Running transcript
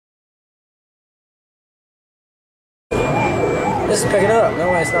This is picking it up.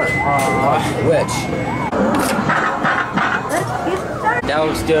 No way, it's not. Which? That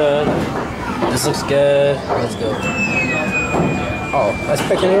looks good. This looks good. Let's go. Oh, that's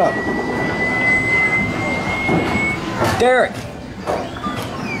picking it up. Derek!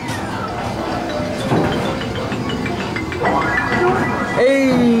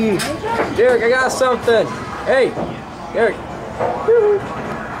 Hey! Derek, I got something! Hey! Derek!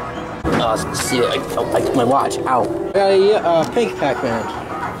 Oh, see, I took my watch. Ow. I got a pink Pac-Man.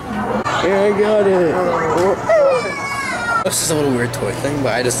 Here, I got it. This is a little weird toy thing,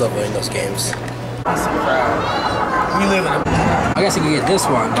 but I just love playing those games. We live in a... I guess I could get this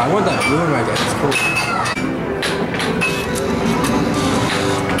one, but I want that blue one right there. It's cool.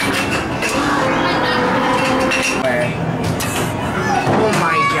 Oh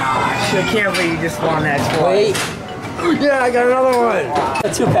my gosh, I can't believe you just won that toy. Wait. Yeah, I got another one. I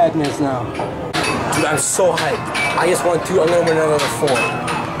got 2 Pac-Mans now. Dude, I'm so hyped. I just won 2, I'm gonna win another 4.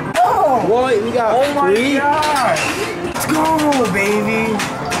 Oh! What? We got 3? Oh my gosh! Let's go, baby!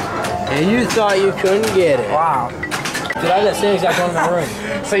 And you thought you couldn't get it. Wow. Dude, I had that same exact one in my room.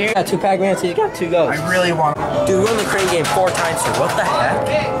 So you got 2 Pac-Mans, so you got 2 ghosts. I really want... Dude, we won the crane game 4 times here. What the heck?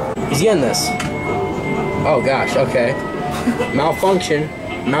 He's getting this. Oh gosh, okay. Malfunction.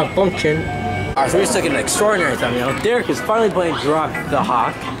 Malfunction. Alright, so we just took an extraordinary time, you know. Derek is finally playing Drop the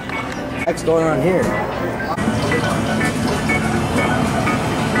Hawk. What's going on here?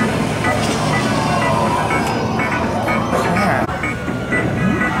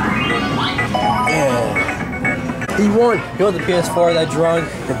 Yeah. He won. He won the PS4, that drone,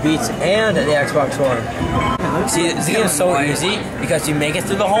 the Beats, and the Xbox One. See, this game is so easy because you make it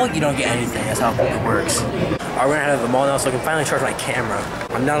through the hole, you don't get anything. That's how it works. Alright, we're gonna head to the mall now so I can finally charge my camera.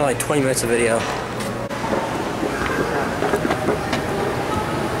 I'm down to like 20 minutes of video.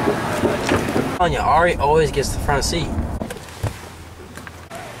 I'm telling you, Ari always gets the front seat.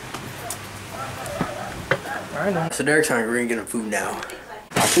 Alright, so Derek's hungry, we're gonna get him food now.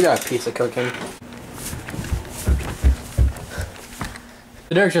 We got a pizza cooking.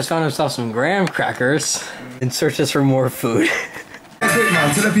 So Derek just found himself some graham crackers and searches for more food.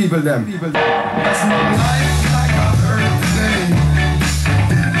 Man, to the people them.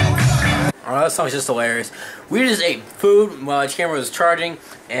 Oh, that song's just hilarious. We just ate food while the camera was charging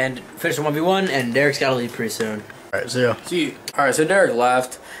and finished 1v1, and Derek's gotta leave pretty soon. Alright, see ya. See you. Alright, so Derek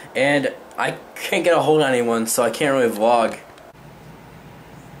left, and I can't get a hold of anyone, so I can't really vlog.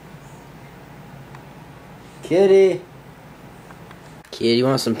 Kitty! Kitty, you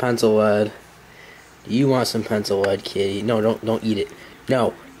want some pencil lead? Do you want some pencil lead, kitty? No, don't eat it.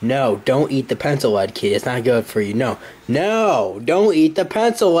 No, don't eat the pencil lead, kitty. It's not good for you. No, don't eat the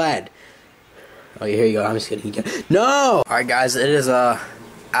pencil lead. Oh, here you go. I'm just kidding. No! Alright, guys, it is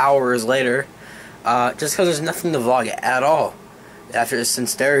hours later. Just because there's nothing to vlog at all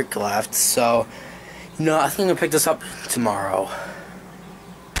since Derek left. So, you know, I think I'm going to pick this up tomorrow.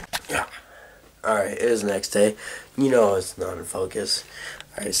 Yeah. Alright, it is the next day. You know it's not in focus.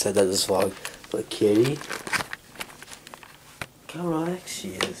 I already said that this vlog. But kitty, look how relaxed she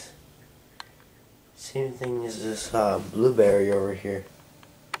is. Same thing as this blueberry over here.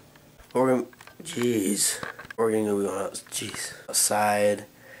 We're gonna, jeez, we're gonna go outside,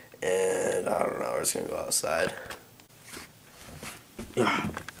 and I don't know. We're just gonna go outside. Yeah,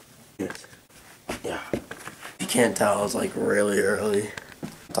 yes, yeah. You can't tell. It's like really early.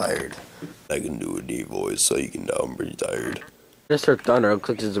 I'm tired. I can do a deep voice, so you can know I'm pretty tired. Just heard thunder. It looks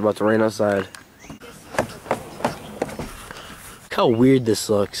like it's about to rain outside. Look how weird this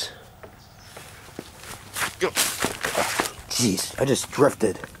looks. Jeez, I just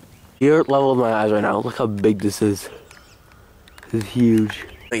drifted. Your level of my eyes right now. Look how big this is. This is huge.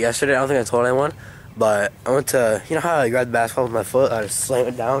 But yesterday, I don't think I told anyone, but I went to, you know how I grabbed the basketball with my foot, I just slammed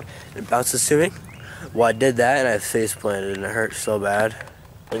it down and it bounces to me? Well, I did that and I face planted and it hurt so bad.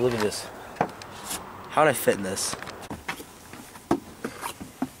 Like, look at this. How did I fit in this?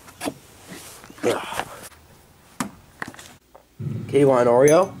 Kitty, want an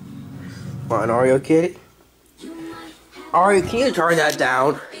Oreo? Want an Oreo, kitty? Oreo, can you turn that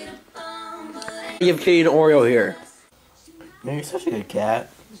down? Give Kitty an Oreo here. Man, you're such a good cat.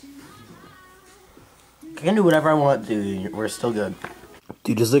 I can do whatever I want to. We're still good.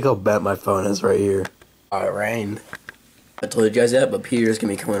 Dude, just look how bent my phone is right here. Oh, it rained. I told you guys that, but Peter's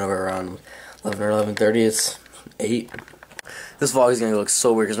gonna be coming over around 11 or 11:30. It's 8. This vlog is gonna look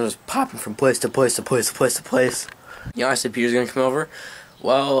so weird because I'm just popping from place to place to place to place to place. You know, I said Peter's gonna come over.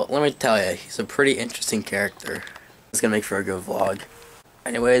 Well, let me tell you, he's a pretty interesting character. It's gonna make for a good vlog.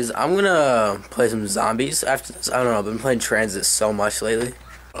 Anyways, I'm gonna play some zombies after this. I don't know, I've been playing Transit so much lately.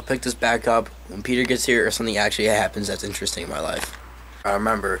 I'll pick this back up when Peter gets here or something actually happens that's interesting in my life. I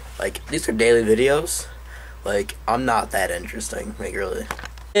remember, like, these are daily videos. Like, I'm not that interesting, like, really.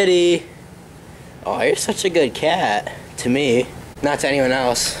 Kitty! Oh, you're such a good cat. To me. Not to anyone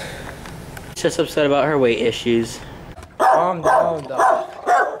else. She's just upset about her weight issues. Calm down, dog.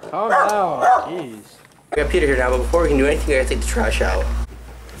 Calm down. Jeez. We got Peter here now, but before we can do anything, we gotta take the trash out.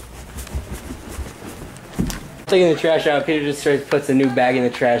 Taking the trash out, Peter just straight puts a new bag in the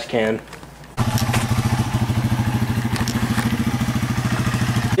trash can.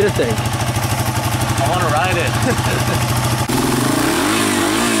 Get a thing. I want to ride it.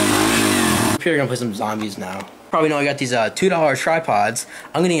 Peter gonna play some zombies now. Probably know I got these $2 tripods.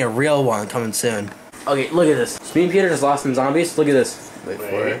 I'm gonna get a real one coming soon. Okay, look at this. So me and Peter just lost some zombies. Look at this. Wait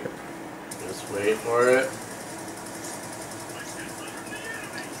for it. Just wait for it.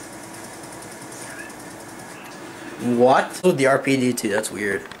 What? With the RPD too, that's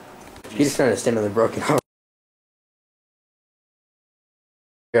weird. Peter's trying to stand on the broken arm.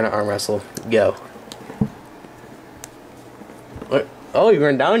 You're gonna arm wrestle. Go. What? Oh, you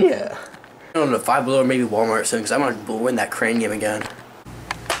weren't down yet. I'm going to Five Below or maybe Walmart soon because I want to win that crane game again.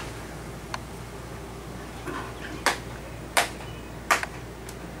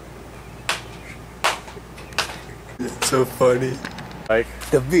 It's so funny. Like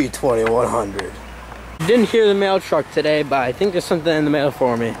The V2100. Didn't hear the mail truck today, but I think there's something in the mail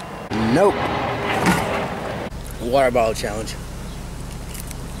for me. Nope. Water bottle challenge.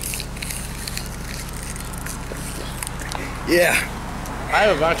 Yeah. I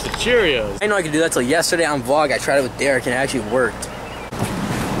have a box of Cheerios. I didn't know I could do that till yesterday on vlog. I tried it with Derek and it actually worked.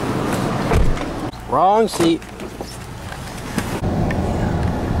 Wrong seat.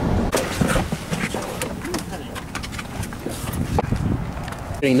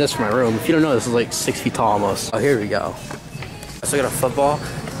 Getting this for my room. If you don't know, this is like 6 feet tall almost. Oh, here we go. So I got a football,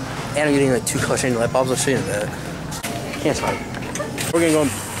 and I'm getting like 2 color shading light bulbs. I'll show you in a minute. Can't spot. We're gonna go,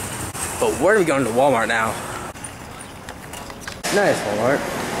 but where are we going to Walmart now? Nice, Walmart.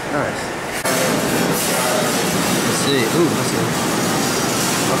 Nice. Let's see. Ooh, let's see.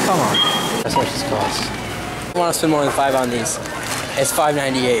 Oh, come on. That's how much this costs. I want to spend more than $5 on these. It's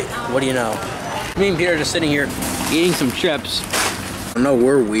 $5.98. What do you know? Me and Peter are just sitting here eating some chips. No,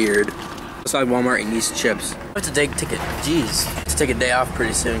 we're weird. Outside Walmart eating these chips. I have to take a day off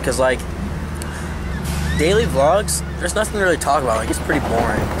pretty soon because, like, daily vlogs, there's nothing to really talk about. Like, it's pretty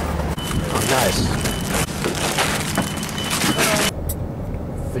boring. Oh, nice.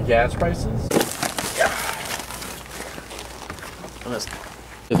 The gas prices? Yeah.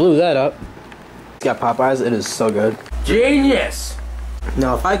 They blew that up. It's got Popeyes. It is so good. Genius!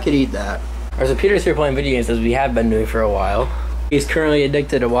 Now, if I could eat that. Alright, so Peter's here playing video games as we have been doing for a while. He's currently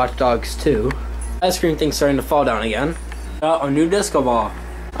addicted to Watch Dogs 2. Ice cream thing's starting to fall down again. A new disco ball.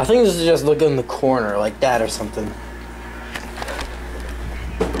 I think this is just looking in the corner like that or something.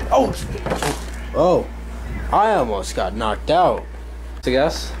 Oh! Oh! I almost got knocked out. I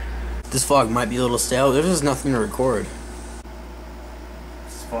guess this vlog might be a little stale. There's just nothing to record.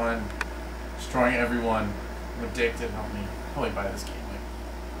 It's fun. Destroying everyone. I'm addicted. Help me. Probably buy this game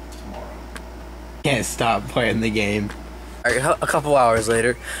like tomorrow. Can't stop playing the game. Alright, a couple hours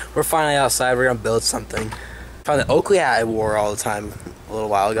later, we're finally outside. We're gonna build something. Found the Oakley hat I wore all the time a little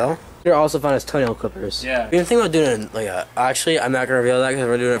while ago. Peter also found his toenail clippers. Yeah. We didn't think about doing it like actually, I'm not gonna reveal that because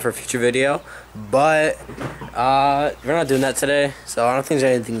we're doing it for a future video. But we're not doing that today, so I don't think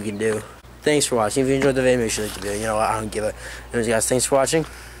there's anything we can do. Thanks for watching. If you enjoyed the video, make sure you like the video. You know what? I don't give it. Anyways, guys, thanks for watching.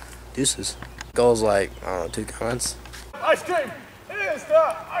 Deuces. Goals like, I don't know, 2 comments. Ice cream! It is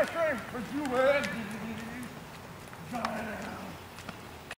the ice cream for you and